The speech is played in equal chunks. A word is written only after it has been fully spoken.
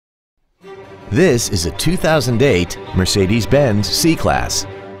This is a 2008 Mercedes-Benz C-Class.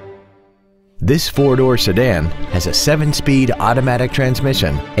 This four-door sedan has a 7-speed automatic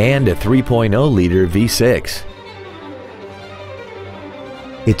transmission and a 3.0-liter V6.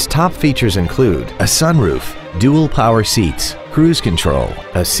 Its top features include a sunroof, dual power seats, cruise control,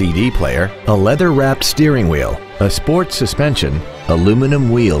 a CD player, a leather-wrapped steering wheel, a sports suspension,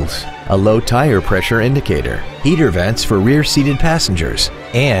 aluminum wheels, a low tire pressure indicator, heater vents for rear-seated passengers,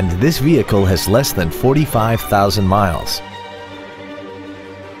 and this vehicle has less than 45,000 miles.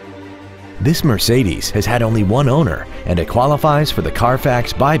 This Mercedes has had only one owner and it qualifies for the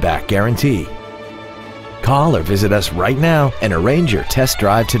Carfax buyback guarantee. Call or visit us right now and arrange your test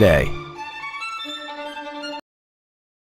drive today.